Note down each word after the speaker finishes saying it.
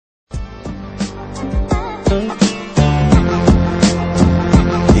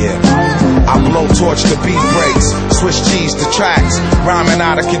I blow torch to beat breaks, switch cheese to tracks, rhyming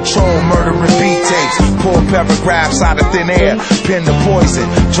out of control, murdering beat tapes, pull paragraphs out of thin air, pin the poison,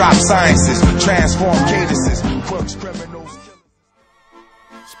 drop sciences, transform cadences, quirks, criminals.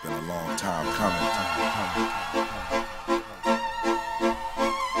 It's been a long time coming.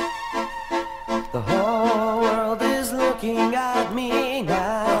 The whole world is looking at me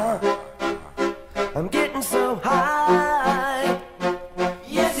now. I'm getting so high.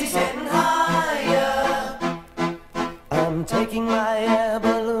 Yes, he's getting higher. I'm taking my air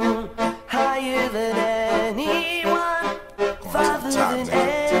balloon higher than anyone, farther than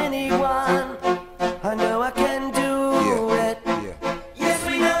anyone. I know I can do it. Yes,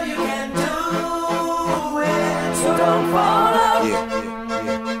 we know you can do it. So don't fall out. You'll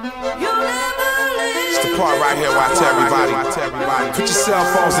never leave. It's the part right here where I tell everybody, put your cell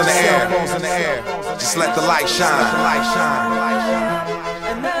phones in the air. Just let the light shine.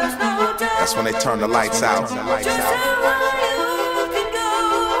 And there's no doubt. That's when they turn the lights out. Just how high you can go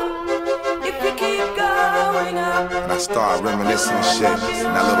if you keep going up. And I start reminiscing and shit.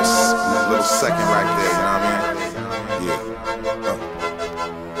 And that little second right there, you know what I mean? Yeah.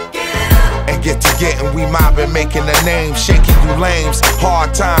 And get to getting, we mobbing, making a name, shaking you lames.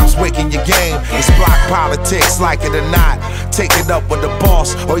 Hard times, waking your game. It's block politics, like it or not. Take it up with the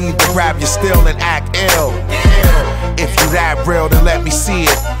boss, or either grab your still and act ill. If you that real, then let me see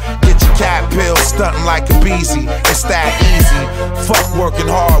it. Get your cat pills, stunting like a beezy. It's that easy. Fuck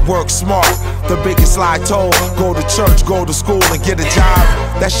working hard, work smart. The biggest lie told, go to church, go to school and get a job.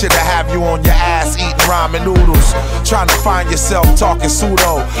 That shit'll have you on your ass eating ramen noodles. Trying to find yourself talking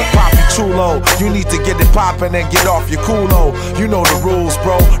pseudo. Poppy chulo, you need to get it poppin' and get off your culo. You know the rules,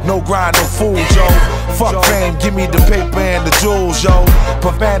 bro. No grind, no fool, Joe. Fuck fame, give me the paper and the jewels, yo.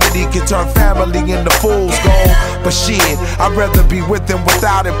 Profanity can turn family into fool's gold. But shit, I'd rather be with them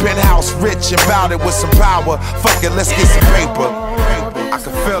without it. Penthouse rich and bout it with some power. Fuck it, let's get some paper. I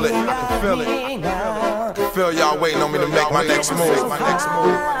can feel it, I can feel it. I can feel y'all waiting on me to make my next move.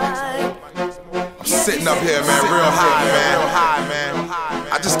 I'm sitting up here, man, real high, man.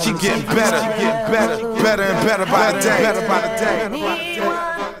 I just keep getting better and better by the day.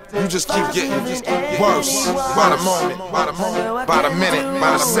 You just keep getting worse by the moment, by the minute,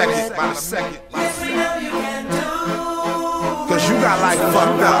 by the second. Cause you got like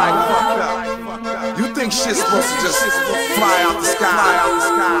fucked up. You think shit's supposed to just fly out the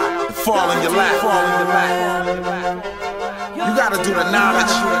sky and fall in your lap. You gotta do the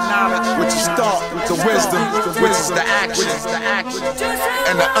knowledge, which is thought, the wisdom, which is the action,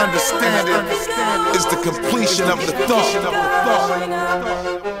 and the understanding is the completion of the thought. You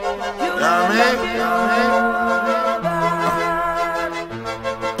know what I mean?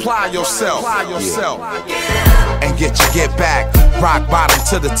 Apply yourself. And get back, rock bottom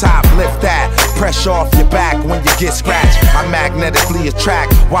to the top, lift that, pressure off your back when you get scratched. I magnetically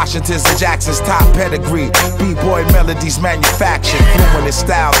attract Washington's and Jackson's top pedigree. B-boy melodies manufactured, fluent in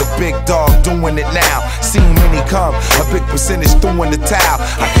style, the big dog doing it now. Seen many come, a big percentage throwing the towel.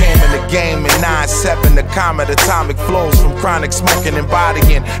 I came in the game in 9-7, the comet, atomic flows from chronic smoking,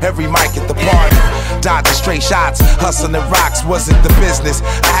 embodying every mic at the party. Dodging straight shots, hustling rocks wasn't the business.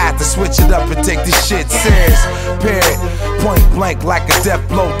 I had to switch it up and take this shit serious. Period. Point blank like a death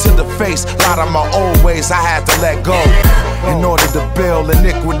blow to the face. A lot of my old ways I had to let go. In order to build,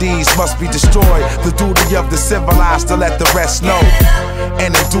 iniquities must be destroyed. The duty of the civilized to let the rest know.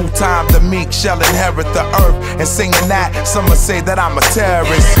 And in due time the meek shall inherit the earth. And singing that, some would say that I'm a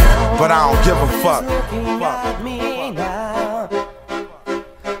terrorist, but I don't give a fuck.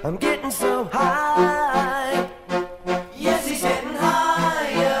 I'm getting so high. Yes, he's getting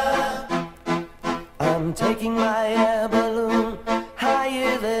higher. I'm taking my